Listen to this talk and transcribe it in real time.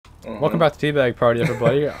Welcome back to Teabag Party,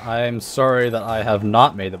 everybody. I'm sorry that I have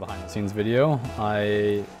not made the behind-the-scenes video.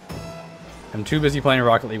 I am too busy playing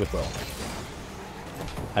Rocket League with Will.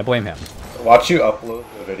 I blame him. Watch you upload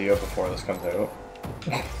the video before this comes out.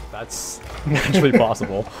 That's actually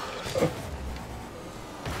possible.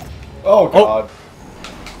 Oh god.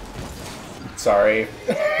 Oh. Sorry.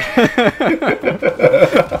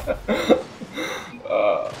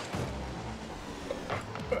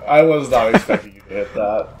 I was not expecting you to hit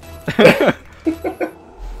that.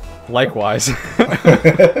 Likewise. Oh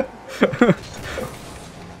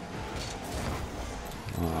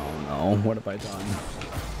no, what have I done?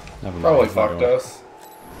 Never mind. Probably fucked us.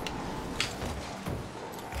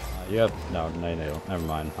 You have... No, never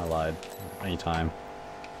mind. I lied. Anytime.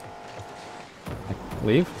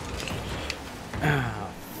 Leave? Ah,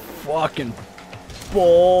 fucking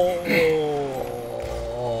bull.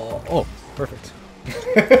 Oh, perfect.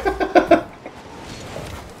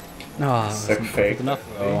 Sick fake. Enough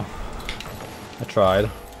though. I tried.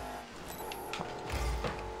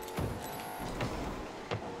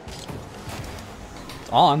 It's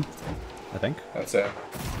on, I think. That's it.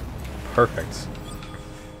 Perfect.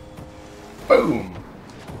 Boom.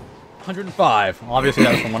 105. Obviously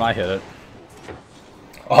that's from when I hit it.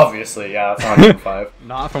 Obviously, yeah, it's 105.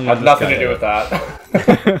 Not from when Had nothing to do with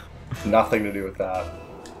that. Nothing to do with that.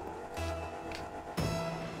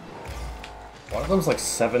 One of them's like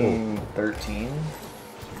 713.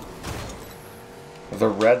 The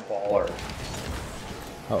red baller.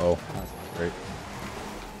 Uh-oh, that's not great.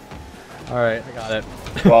 Alright, I got it.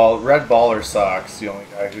 Well, red baller sucks. The only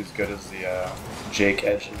guy who's good is the Jake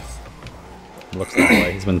Edges. Looks that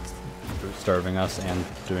way. He's been starving us and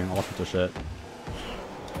doing all sorts of shit.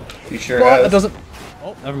 He sure But has. that doesn't...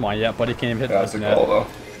 Oh, never mind. Yeah, buddy can't even hit That's this a net. goal though.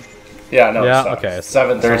 Yeah, no, Yeah, it sucks. okay.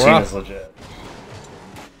 713 is legit.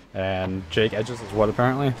 And Jake Edges is what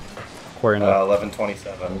apparently? According to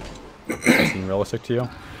 1127. seem realistic to you?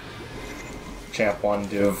 Champ 1,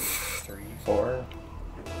 Div 3, 4.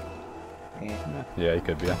 Yeah, he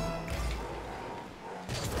could be.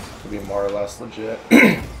 Could be more or less legit.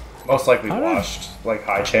 Most likely washed, like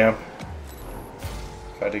high champ.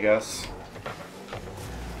 If I had to guess.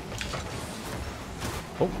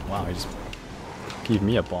 Oh, wow, he just gave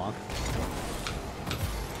me a bonk.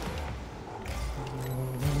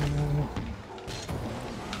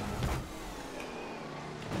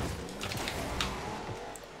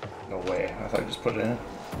 No way. I thought I just put it in.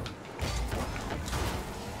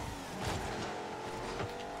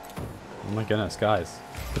 Oh my goodness, guys.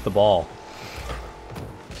 Hit the ball.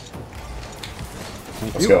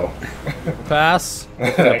 Thank Let's you. go. Pass.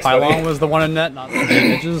 The Thanks, pylon buddy. was the one in net, not the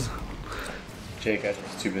Edges. Jake Edge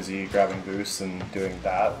was too busy grabbing boosts and doing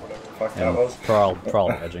that, whatever the fuck that was.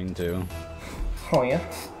 Probably edging too. Oh yeah?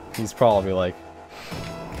 He's probably like,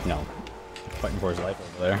 you know, fighting for his life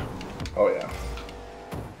over there. Oh yeah.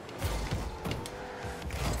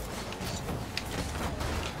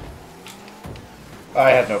 I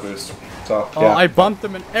had no boost, so Oh, yeah. I bumped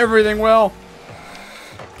him and everything well.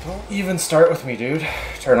 Don't even start with me, dude.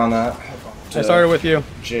 Turn on that. I started with you.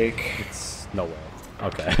 Jake. It's no way.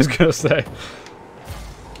 Okay, I was gonna say.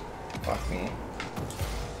 Fuck me.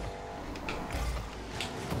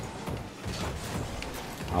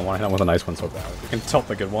 I want to hit him with a nice one so bad. You can tilt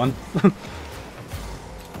the good one. Is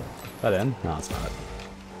that in? No, it's not.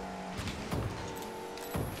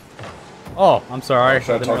 Oh, I'm sorry. I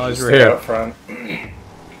didn't realize you were here. Up front.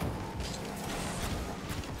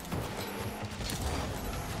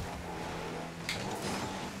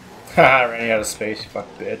 Haha, running out of space, you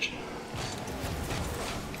fucking bitch.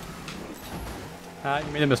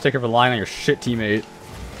 You made a mistake of relying on your shit teammate.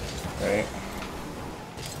 Right?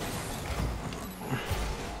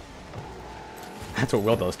 That's what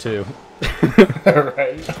Will does too.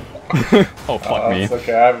 Right? Oh, fuck me. It's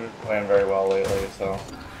okay, I haven't been playing very well lately, so.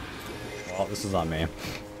 Well, this is on me.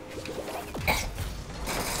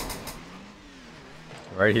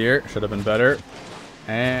 Right here, should have been better.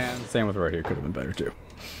 And same with right here, could have been better too.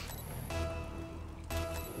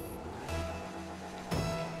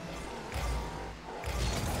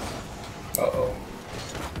 Uh-oh.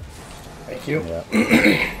 Thank you. Yeah.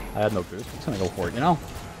 I had no boost. I'm just gonna go for it, you know?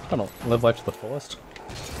 I'm gonna live life to the fullest.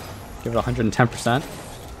 Give it 110%.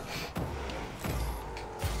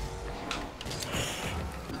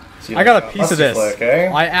 I got a piece of this. Flick, eh?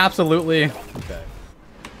 I absolutely... Okay.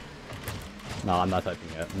 No, I'm not typing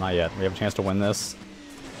yet. Not yet. We have a chance to win this.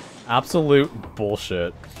 Absolute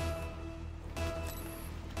bullshit.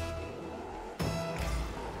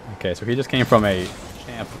 Okay, so he just came from a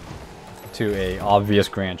champ to a obvious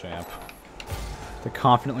grand champ. To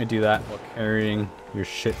confidently do that while carrying your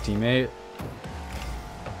shit teammate.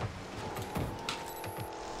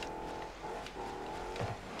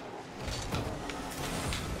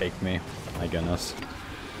 faked me. My goodness.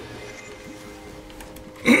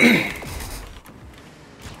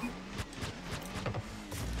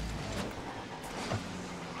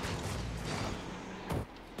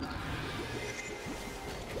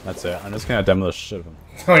 That's it. I'm just gonna demo the shit of him.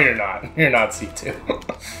 No, you're not. You're not C2.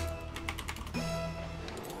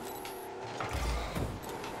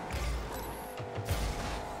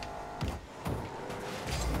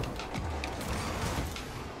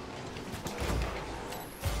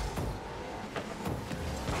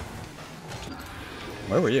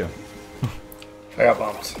 Where were you? I got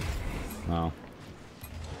bumped. Oh.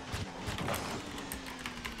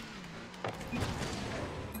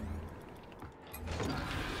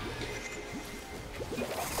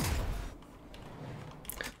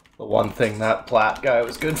 The one thing that plat guy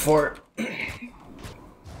was good for.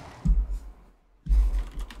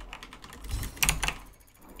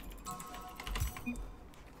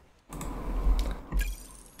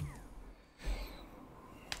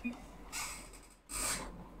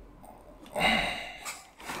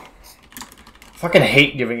 Fucking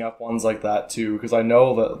hate giving up ones like that too, because I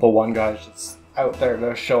know that the one guy's just out there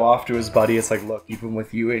to show off to his buddy. It's like, look, even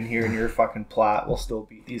with you in here and your fucking plat, we'll still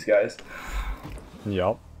beat these guys.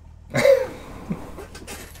 Yup.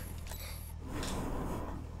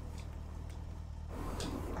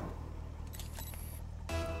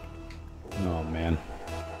 Oh man.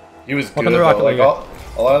 He was good. Welcome to Though. Rocket Like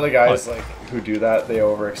League. a lot of the guys like who do that, they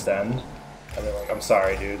overextend. And they're like, I'm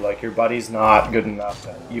sorry, dude. Like, your buddy's not good enough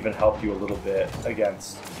to even help you a little bit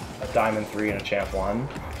against a Diamond 3 and a Champ 1.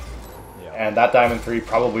 Yeah. And that Diamond 3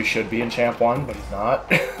 probably should be in Champ 1, but he's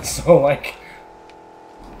not. So, like,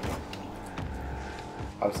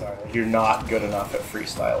 I'm sorry. Like, you're not good enough at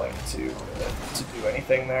freestyling to do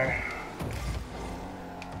anything there.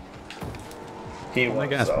 He my was,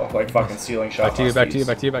 gosh. though. Like, fucking ceiling shot. Back to you, back to you,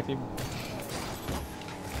 back to you, back to you.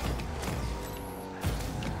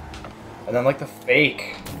 And then, like, the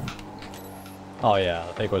fake. Oh yeah,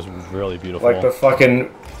 the fake was really beautiful. Like, the fucking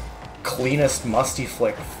cleanest musty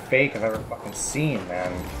flick fake I've ever fucking seen,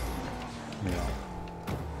 man. Yeah.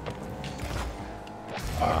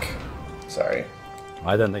 Fuck. Sorry.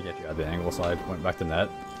 I didn't think if you had the angle, so I went back to net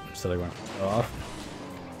instead of going off.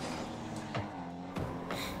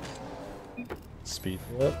 Speed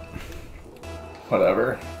flip.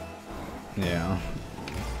 Whatever. Yeah.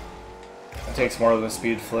 It takes more than a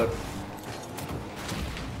speed flip.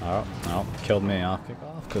 Oh, no, killed me. I'll kick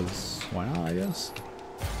off, because why not, I guess?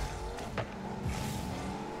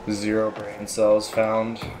 0 brain cells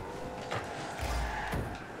found.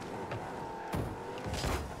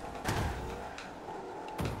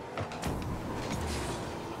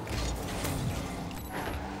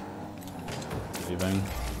 Leaving.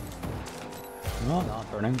 No,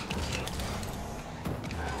 not burning.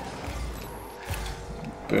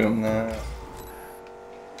 Boom that.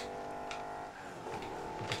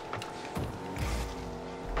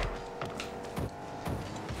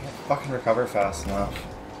 Can't fucking recover fast enough.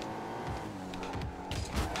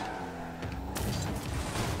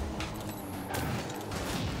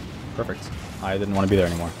 Perfect. I didn't want to be there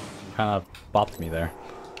anymore. Kind of bopped me there.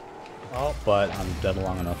 Oh, but I'm dead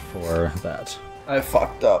long enough for that. I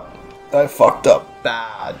fucked up. I fucked up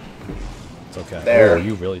bad. It's okay. There. Oh,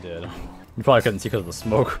 you really did. You probably couldn't see because of the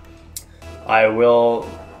smoke. I will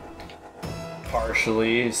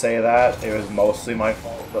partially say that. It was mostly my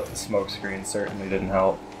fault, but the smoke screen certainly didn't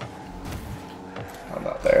help. I'm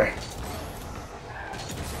not there.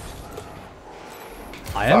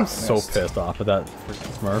 I am Fuck, so missed. pissed off at that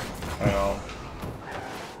freaking Smurf. I know.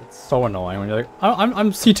 It's so annoying when you're like,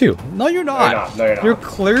 I'm C2. No, you're not. you're not. No, you're not. You're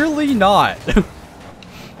clearly not.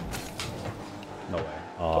 No way.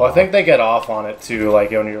 Well, I think they get off on it too,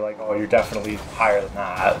 like when you're like, oh, you're definitely higher than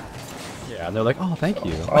that. Yeah, and they're like, oh, thank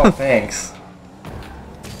you. Oh, thanks.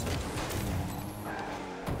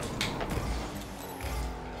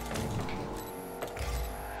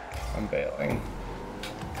 I'm bailing.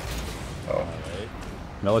 Oh. Alright.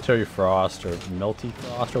 Military Frost or Milty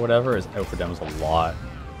Frost or whatever is out for demos a lot.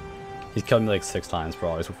 He's killed me like 6 times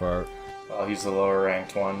probably so far. Well, he's the lower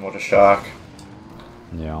ranked one. What a shock.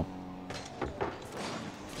 Yeah.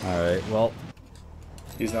 Alright, well,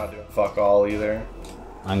 He's not doing fuck all either.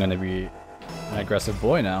 I'm gonna be an aggressive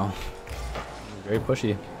boy now. Very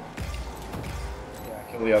pushy. Yeah,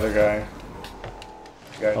 kill the other guy.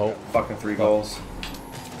 The guy Oh. got fucking 3 goals.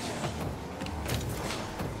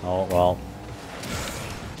 Oh, well.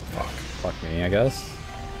 Fuck. Fuck me, I guess.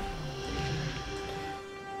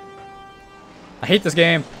 I hate this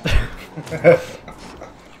game!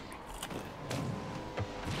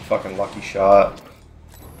 Fucking lucky shot.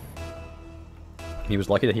 He was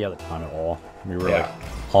lucky that he had the time at all. We were Yeah. like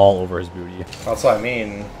all over his booty. That's what I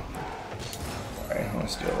mean. Alright, I'm gonna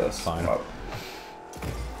steal this. Fine. Oh.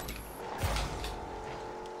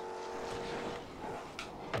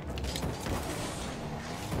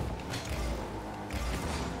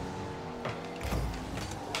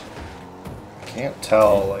 Can't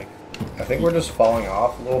tell, like, I think we're just falling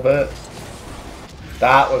off a little bit.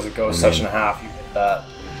 That was a ghost touch and a half, you hit that.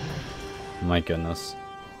 My goodness.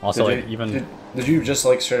 Also, Did like, you, even... Did you just,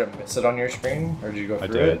 like, straight up miss it on your screen? Or did you go through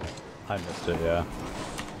I did. it? I missed it, yeah.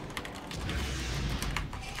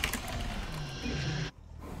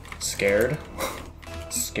 Scared?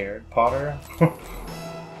 Scared, Potter?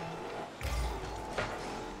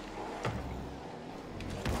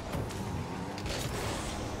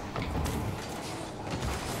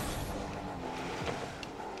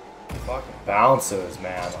 Fucking bounces,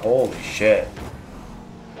 man. Holy shit.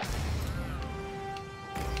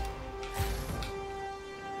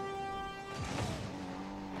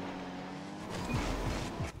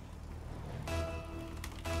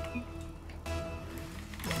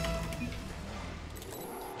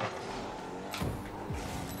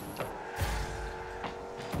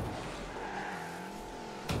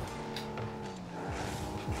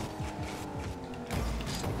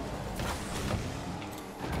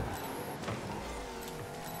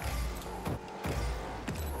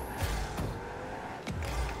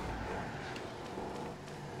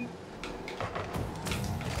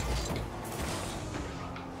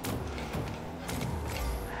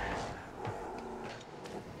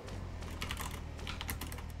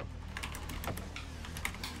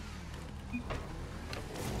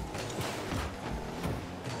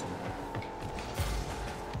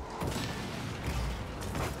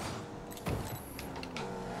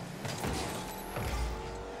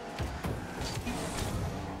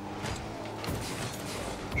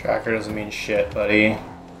 Tracker doesn't mean shit, buddy.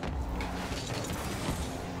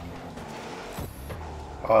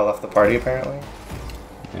 Oh, I left the party apparently?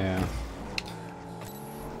 Yeah.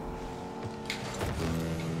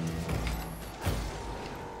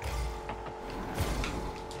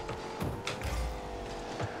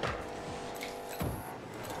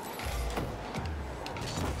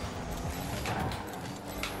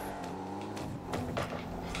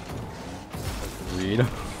 Read.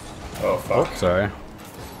 Oh, fuck. Oh, sorry.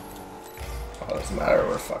 Oh, it doesn't matter,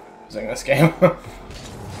 we're fucking losing this game.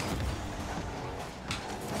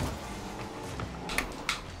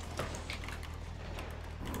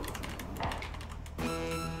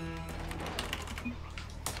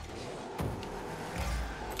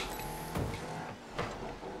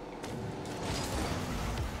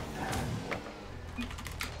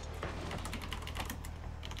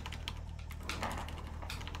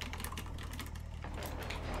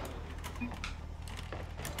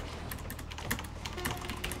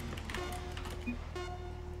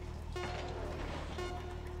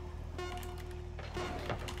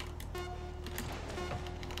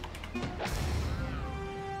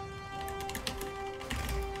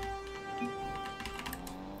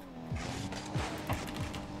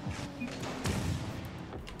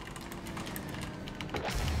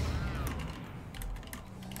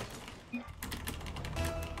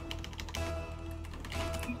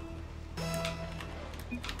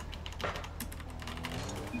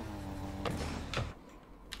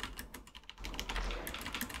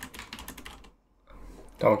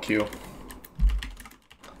 Don't queue.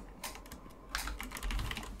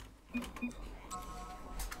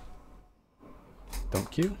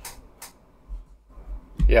 Don't queue?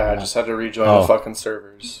 Yeah, I just had to rejoin the fucking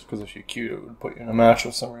servers, because if you queued, it would put you in a match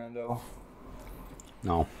with some rando.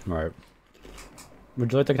 No, right.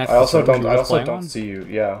 Would you like to connect? I also to the don't. I also don't on? see you.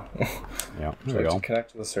 Yeah. Yeah, Would there you we like go. to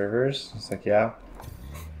connect to the servers? It's like, yeah.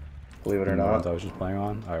 Believe it or The ones not, I was just playing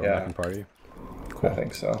on. All right, Yeah. we're back in party. I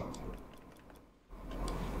think so.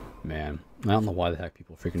 Man, I don't know why the heck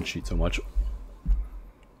people freaking cheat so much.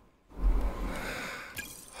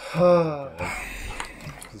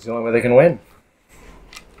 It's the only way they can win.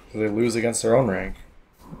 They lose against their own rank.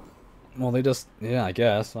 Well, they just, yeah, I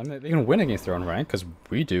guess. I mean, they can win against their own rank, because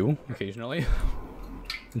we do, occasionally.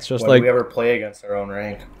 It's just When like, do we ever play against our own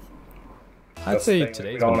rank? I'd That's the say thing, like,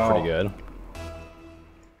 today's we been don't pretty good.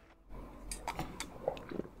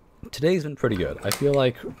 Today's been pretty good. I feel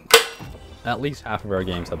like at least half of our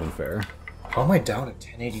games have been fair. How am I down at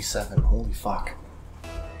 1087? Holy fuck.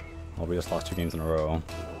 Well, we just lost 2 games in a row.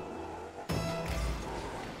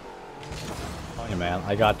 Oh, yeah, man.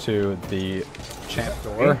 I got to the champ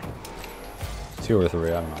door. 2 or 3,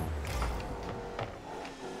 I don't know.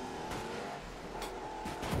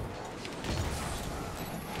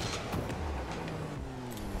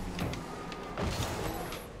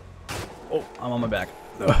 Oh, I'm on my back.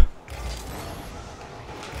 Ugh.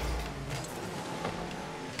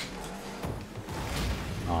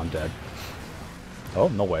 Oh, I'm dead. Oh,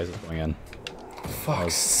 no way is this going in.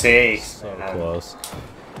 Fuck's sake, So man. close.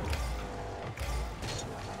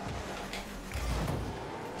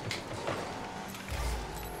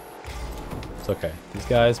 It's okay. These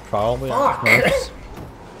guys probably aren't Fuck. smurfs.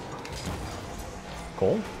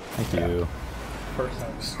 Gold? Thank you. First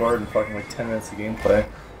time we scored in fucking like 10 minutes of gameplay.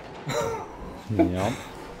 Yep.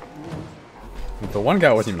 The one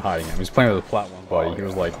guy wasn't even hiding him. He was playing with a plat one buddy. He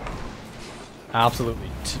was like absolutely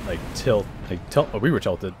tilt. Oh, we were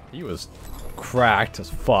tilted. He was cracked as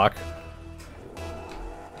fuck.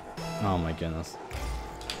 Oh my goodness.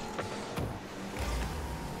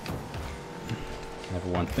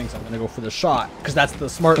 Everyone thinks I'm gonna go for the shot because that's the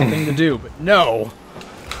smart thing to do, but no.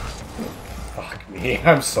 Fuck me,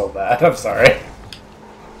 I'm so bad. I'm sorry.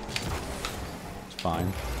 It's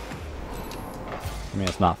fine. I mean,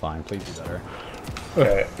 it's not fine. Please do better.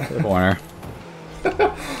 Okay. The corner.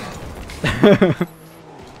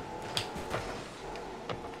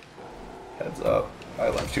 Heads up. I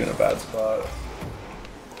left you in a bad spot.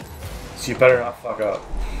 So you better not fuck up.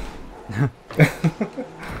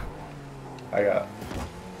 I got.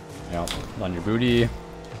 Yep. On your booty.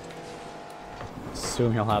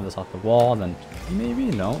 Assume he'll have this off the wall, then maybe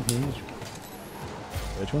no. He's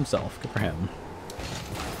good to himself. Good for him.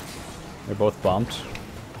 They're both bumped.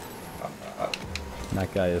 And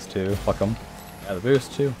that guy is too. Fuck him. Yeah, the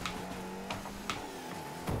boost too.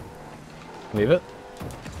 Leave it.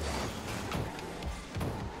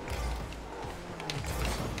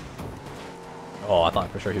 Oh, I thought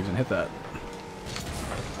for sure he was gonna hit that.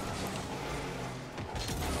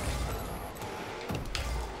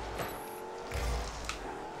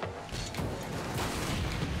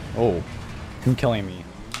 Oh, him killing me.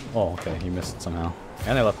 Oh, okay, he missed somehow.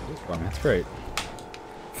 And they left the boost for me. That's great.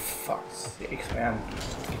 Fuck's sakes, man.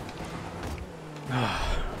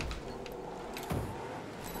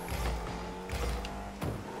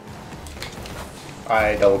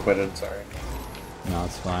 I double quitted, sorry. No,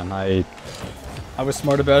 it's fine. I was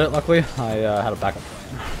smart about it, luckily. I had a backup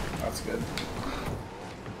plan. That's good.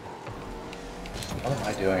 What am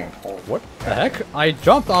I doing? Oh, What the heck? I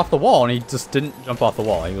jumped off the wall and he just didn't jump off the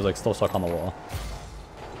wall. He was like still stuck on the wall.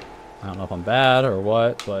 I don't know if I'm bad or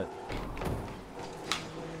what, but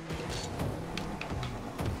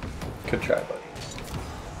good try,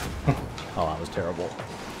 buddy. oh, that was terrible.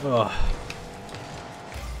 Ugh.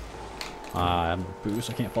 I have a boost.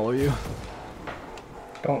 I can't follow you.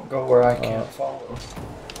 Don't go where I can't follow.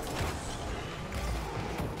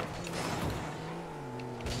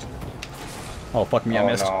 Oh, fuck me, I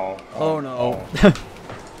missed. No. Oh, no.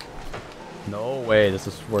 No way does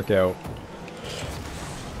this work out.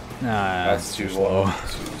 Nah, That's it's too slow.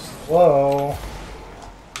 slow. Too slow.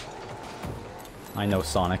 I know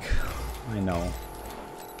Sonic. I know.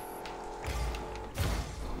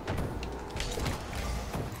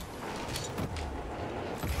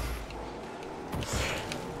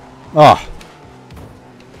 Ah.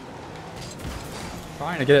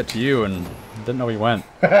 Trying to get it to you and didn't know he went.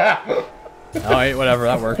 Alright, whatever,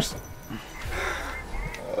 that works.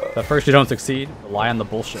 At first you don't succeed, rely on the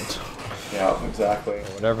bullshit. Yeah, exactly. Or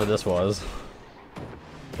whatever this was.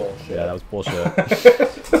 Bullshit. Yeah, that was bullshit.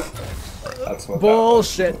 That's what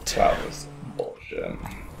Bullshit. That was bullshit.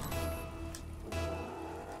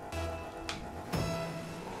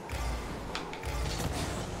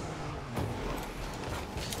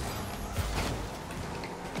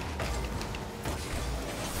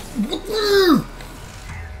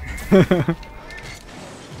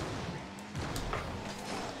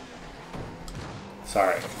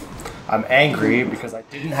 Sorry. I'm angry because I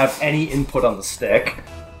didn't have any input on the stick.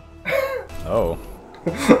 Oh.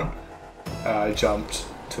 I jumped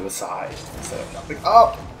to the side instead of jumping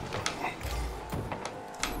up.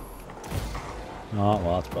 Oh,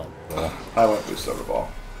 well, that's probably cool. I went boost over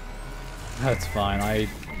ball. That's fine. I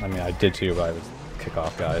mean, I did too, but I was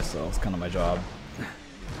kickoff guy, so it's kind of my job.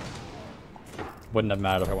 Wouldn't have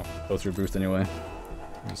mattered if I went go through boost anyway.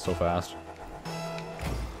 It was so fast.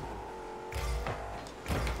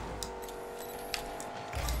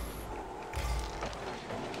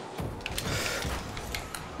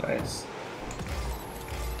 Nice.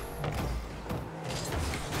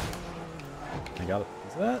 I got it.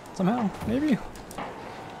 Is that somehow? Maybe?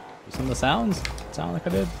 Some of the sounds? Sound like I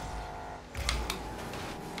did?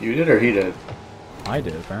 You did or he did? I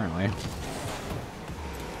did, apparently.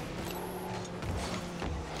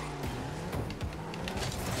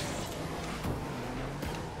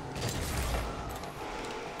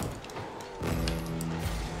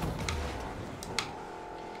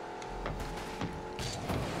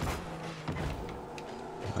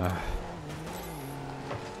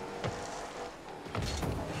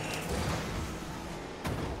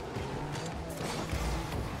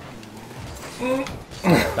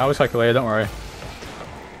 That was calculated, don't worry.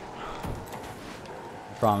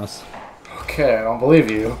 I promise. Okay, I don't believe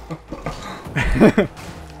you.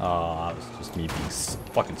 Oh, that was just me being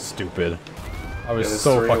fucking stupid. I was It was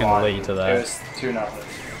so fucking 3-1. late to It that. was 2-0. I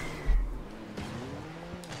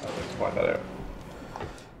would like to point that out.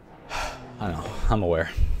 I know, I'm aware.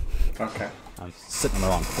 Okay. I'm sitting on the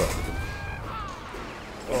wrong foot.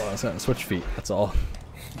 Oh, I was gonna switch feet, that's all.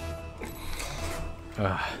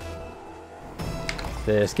 Ugh.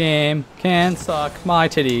 This game can suck my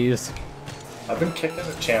titties. I've been kicked as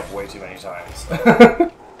a champ way too many times.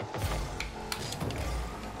 What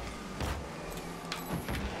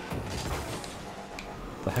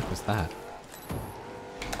the heck was that?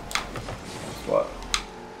 What?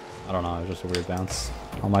 I don't know, it was just a weird bounce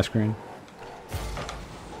on my screen.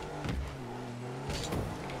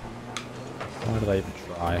 Why did I even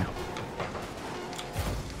try?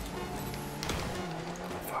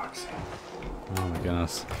 Fuck's sake. Oh my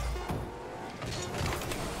goodness.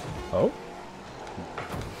 Oh?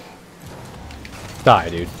 Die,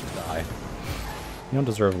 dude. Die. You don't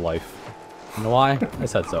deserve life. You know why? I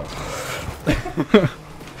said so.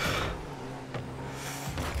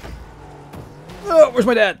 Oh, where's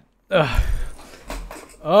my dad?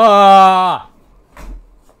 Ah!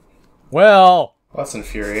 Well, That's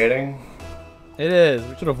infuriating. it is.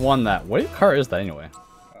 We should have won that. What car is that anyway?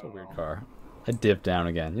 It's a weird car. I dipped down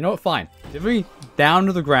again. You know what? Fine. Dip me down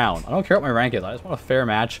to the ground. I don't care what my rank is. I just want a fair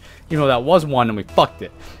match. Even though that was one and we fucked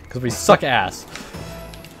it. Because we suck ass.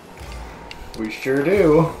 We sure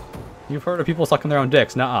do. You've heard of people sucking their own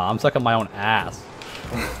dicks. Nuh-uh. I'm sucking my own ass.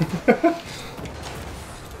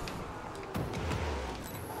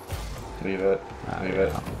 Leave it. Leave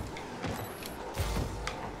it.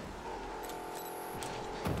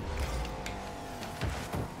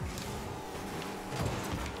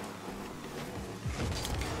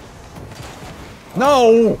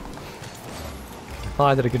 No! I thought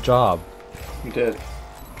I did a good job. You did.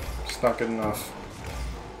 Just not good enough.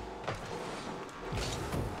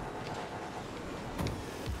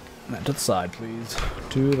 Matt, to the side, please.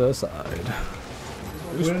 To the side.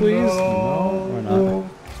 Boost, please? No, we're not.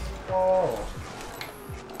 Oh.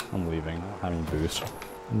 I'm leaving. I don't have any boost.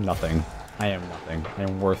 Nothing. I am nothing. I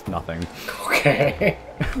am worth nothing. Okay.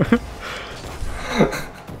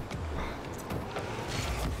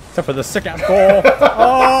 Except for the sick-ass goal.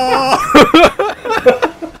 Oh!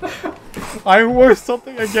 I'm worth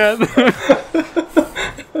something again.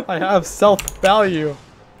 I have self-value.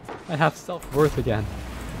 I have self-worth again.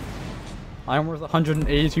 I'm worth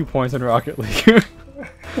 182 points in Rocket League.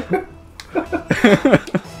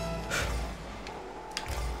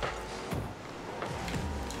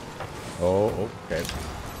 Oh, okay.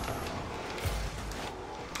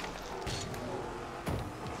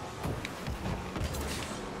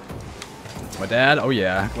 My dad? Oh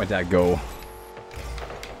yeah, my dad go.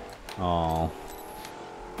 Oh.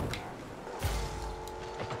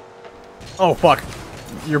 Oh fuck.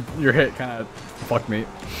 Your hit kinda fucked me.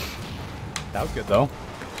 That was good though.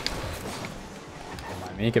 Don't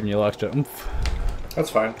mind me giving you a little extra oomph.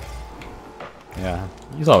 That's fine. Yeah,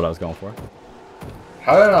 you saw what I was going for.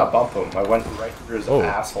 How did I not bump him? I went right through his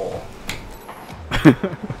asshole.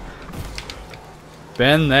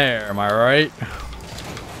 Been there, am I right?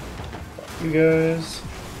 You guys.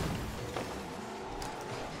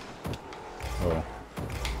 Oh.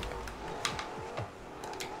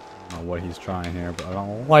 I don't know what he's trying here, but I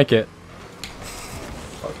don't like it.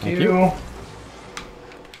 Fuck Thank you. you.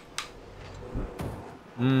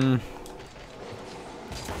 Mmm.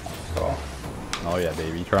 Cool. Oh yeah,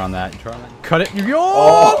 baby. You turn on that. You turn on that. Cut it. You go.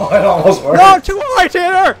 Oh, it almost worked. No, too high,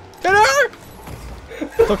 Tanner. Tanner.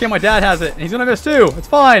 It's okay. My dad has it. And he's gonna miss too. It's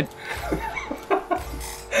fine.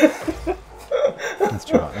 That's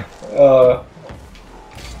too high.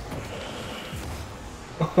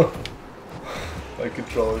 My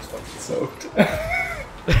controller's fucking soaked.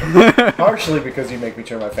 Partially because you make me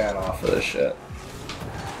turn my fan off for this shit.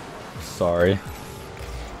 Sorry.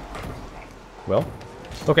 Well,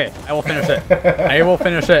 okay. I will finish it. I will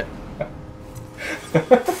finish it.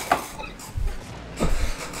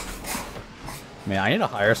 Man, I need to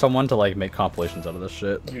hire someone to like make compilations out of this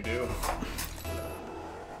shit. You do.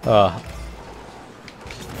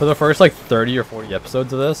 For the first like 30 or 40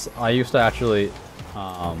 episodes of this, I used to actually,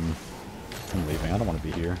 I'm leaving. I don't want to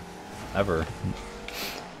be here, ever.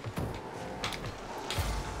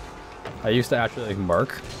 I used to actually like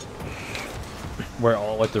mark where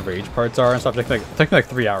all like the rage parts are and stuff. It took me like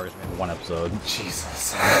 3 hours to make one episode.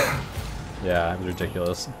 Jesus. Yeah, it was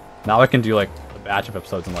ridiculous. Now I can do like a batch of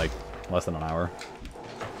episodes in like less than an hour.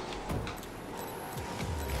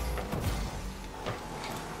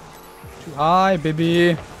 Too high,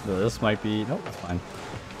 baby. This might be... Nope, that's fine.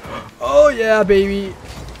 Oh, yeah, baby.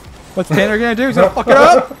 What's Tanner gonna do? He's gonna fuck it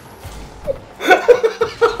up?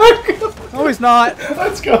 No, he's not.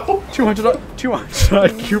 Let's go. 200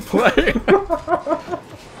 IQ play.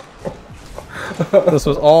 This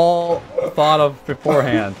was all thought of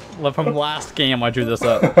beforehand. From last game, I drew this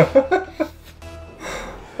up.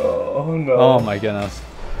 Oh no. Oh my goodness.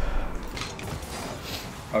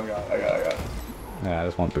 I got it. Yeah, I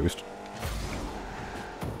just want boost.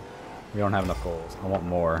 We don't have enough goals. I want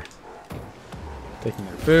more. Taking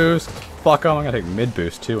their boost. Fuck 'em. I'm gonna take mid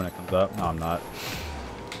boost too when it comes up. No, I'm not.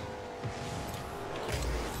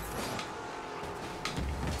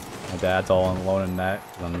 My dad's all alone in net.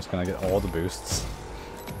 I'm just gonna get all the boosts.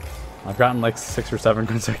 I've gotten like 6 or 7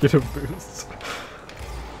 consecutive boosts.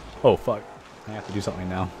 Oh fuck. I have to do something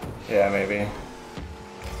now. Yeah, maybe.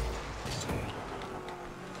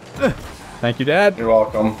 Thank you, Dad. You're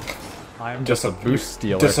welcome. I am just a boost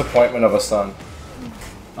stealer. Disappointment of a son.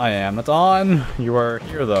 I am. That's on. You are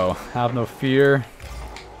here, though. Have no fear.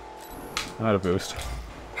 I'm out of boost.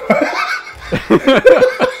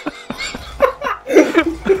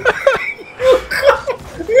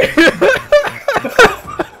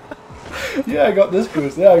 Yeah, I got this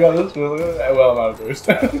boost. Yeah, I got this boost. Well, I'm out of boost.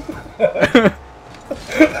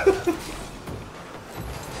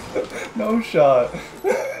 No shot.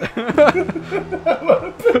 I'm out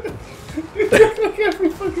of boost. Like every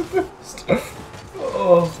fucking boost.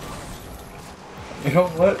 Oh. You know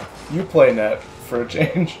what? You play net for a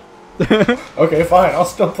change. Okay, fine. I'll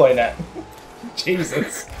still play net.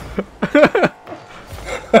 Jesus.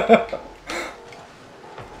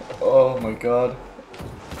 Oh my god.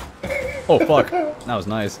 Oh fuck. That was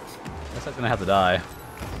nice. I guess I'm gonna have to die.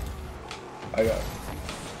 I got it.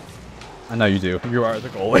 I know you do. You are the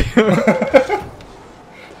goalie.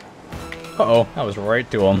 Uh-oh. That was right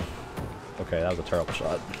to him. Okay, that was a terrible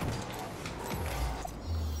shot.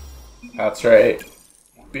 That's right.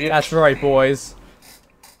 Bitch. That's right, boys.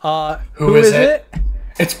 Who is it?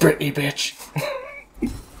 It's Brittany, bitch.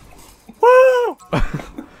 Woo!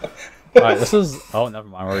 Alright, this is... Oh, never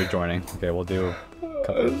mind. We're already joining. Okay, we'll do a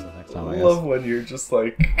couple of next time, I I guess. love when you're just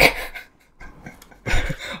like...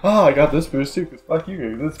 Oh, I got this boost too, because fuck you,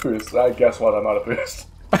 you get this boost. I guess what? I'm out of boost.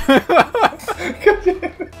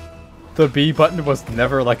 The B button was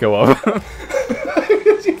never let go of.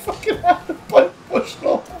 Because you fucking had the button pushed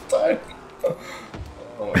all the time.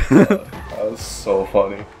 Oh my god. That was so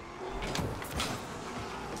funny.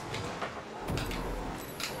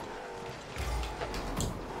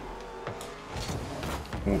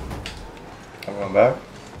 Ooh. I'm going back.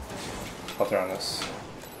 I'll throw on this.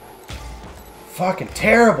 Fucking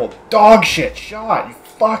terrible dog shit shot. You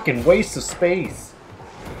fucking waste of space.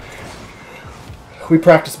 We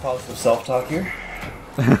practice positive self-talk here.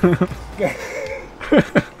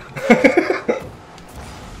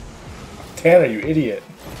 Tanner, you idiot.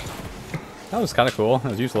 That was kind of cool. It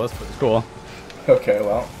was useless, but it's cool. Okay,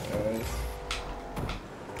 well. Anyways.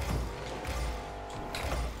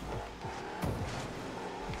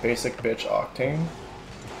 Basic bitch Octane.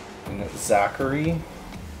 And Zachary.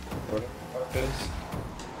 What the fuck is?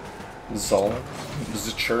 Zolan.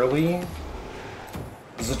 Zachurly.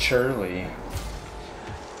 Zachurly.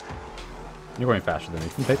 You're going faster than me.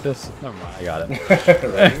 Can you take this? Never mind, I got it.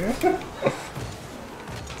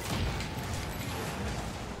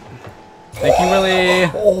 Thank you,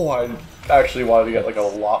 Willie. Oh, I actually wanted to get like a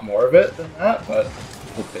lot more of it than that, but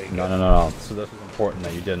we'll take No, it. no, no, no. So this was important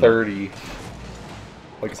that you didn't. 30.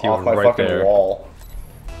 Like He off was my right fucking there. wall.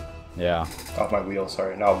 Yeah. Off my wheel,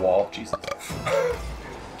 sorry. Not wall. Jesus.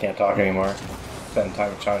 Can't talk anymore. Spend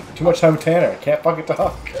too much time with Tanner. Can't fucking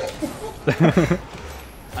talk.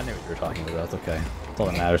 I knew what you were talking about. That's okay. That's all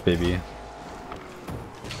that matters, baby.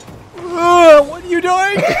 What are you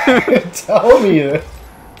doing? Tell me this.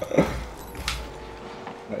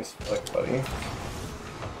 Nice flick, buddy.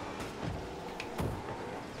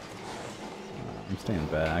 I'm staying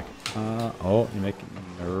back. Oh, you're making me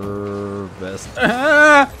nervous.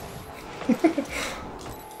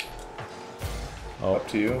 Oh, Up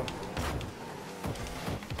to you.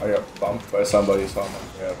 I got bumped by somebody, so I'm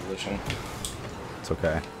like, out of position. it's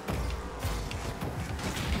okay.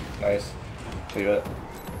 Nice. Leave it.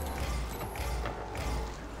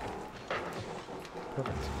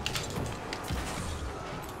 Perfect.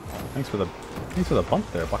 Thanks for the bump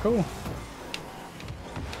there, bucko.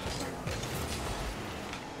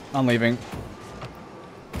 I'm leaving.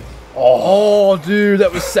 Oh, Oh, dude,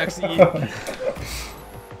 that was sexy.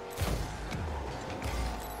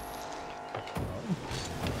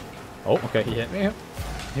 Oh, okay, he hit me.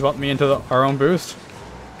 He bumped me into our own boost.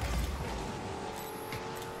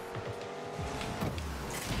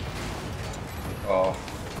 Oh.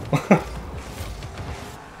 I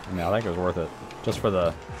mean, I think it was worth it. Just for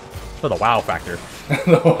the wow factor.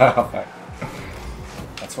 The wow factor.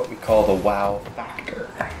 That's what we call the wow factor.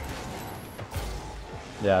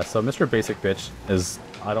 Yeah, so Mr. Basic Bitch is,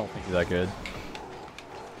 I don't think he's that good.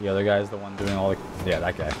 The other guy's the one doing all the, yeah,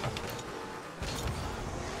 that guy.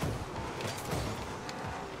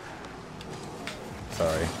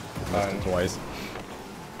 Sorry, I missed him twice.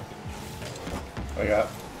 I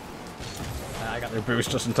got their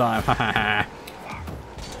boost just in time. I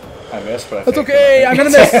missed, but I That's think okay, I'm gonna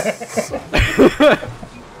miss!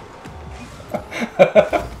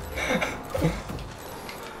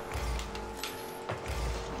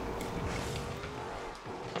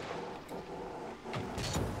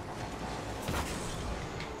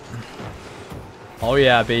 Oh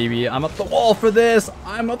yeah, baby, I'm up the wall for this!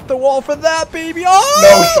 I'm up the wall for that, baby! Oh!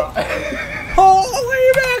 No shot!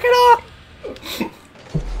 Holy mackerel!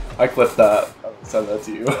 I clipped that. I'll send that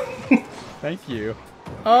to you. Thank you.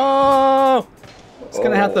 Oh! It's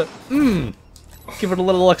gonna have to, give it a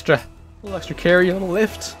little extra carry, a little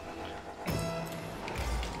lift.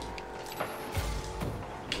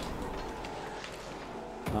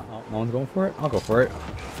 Uh-oh, no one's going for it? I'll go for it.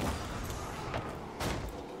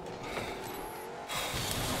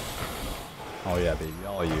 Oh yeah, baby,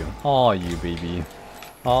 all you. All you, baby.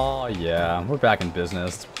 Oh yeah, we're back in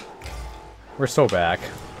business. We're so back.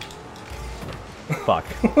 Fuck.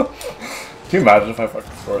 Can you imagine if I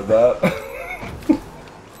fucking scored that?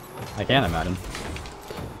 I can't imagine.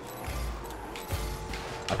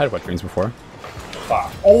 I've had wet dreams before.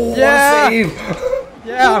 Fuck. Oh, yeah! what a save!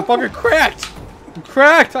 Yeah, I'm fucking cracked! I'm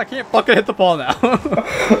cracked! I can't fucking hit the ball now.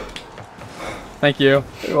 Thank you.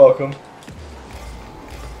 You're welcome.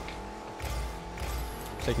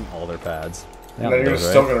 Taking all their pads. And then you're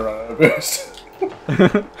still gonna run out of boost.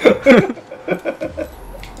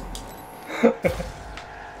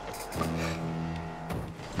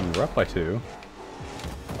 We're up by 2.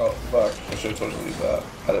 Oh, fuck. I should have told you to leave that.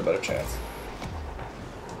 Had a better chance.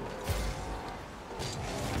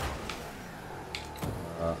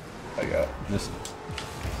 I got This.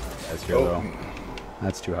 That's here though.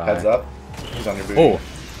 That's too high. Heads up. He's on your booty. Oh!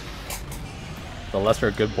 The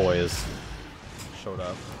lesser good boys showed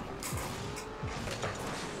up.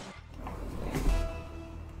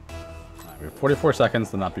 Alright, we have 44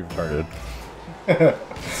 seconds to not be retarded.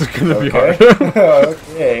 This is gonna be hard.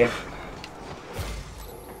 Okay.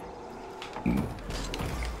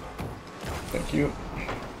 Thank you.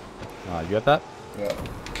 You got that? Yeah.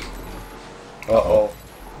 Uh-oh.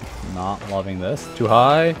 Not loving this. Too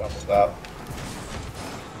high. Double that.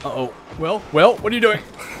 Uh-oh. Well, what are you doing?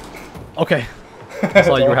 Okay. I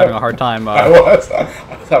saw you were having a hard time. I was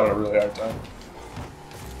having a really hard time.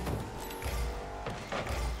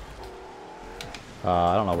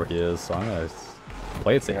 I don't know where he is, so I'm gonna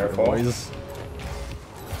play it safe, Careful. boys.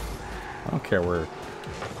 I don't care where.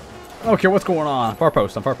 I don't care what's going on. Far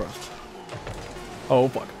post, on far post. Oh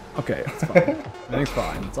fuck. Okay, it's fine. Everything's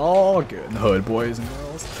fine. It's all good in the hood, boys and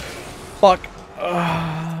girls. Fuck.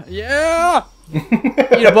 Yeah.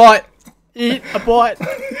 Eat a butt. Eat a butt.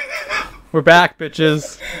 We're back,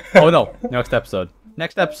 bitches. Oh no, next episode.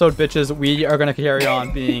 Next episode, bitches. We are gonna carry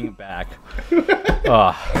on being back.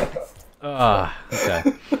 Okay.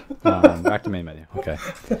 Back to main menu. Okay.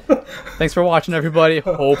 Thanks for watching, everybody.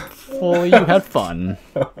 Hopefully you had fun,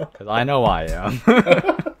 because I know I am.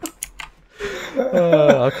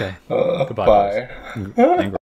 Okay. Goodbye. Bye. Boys.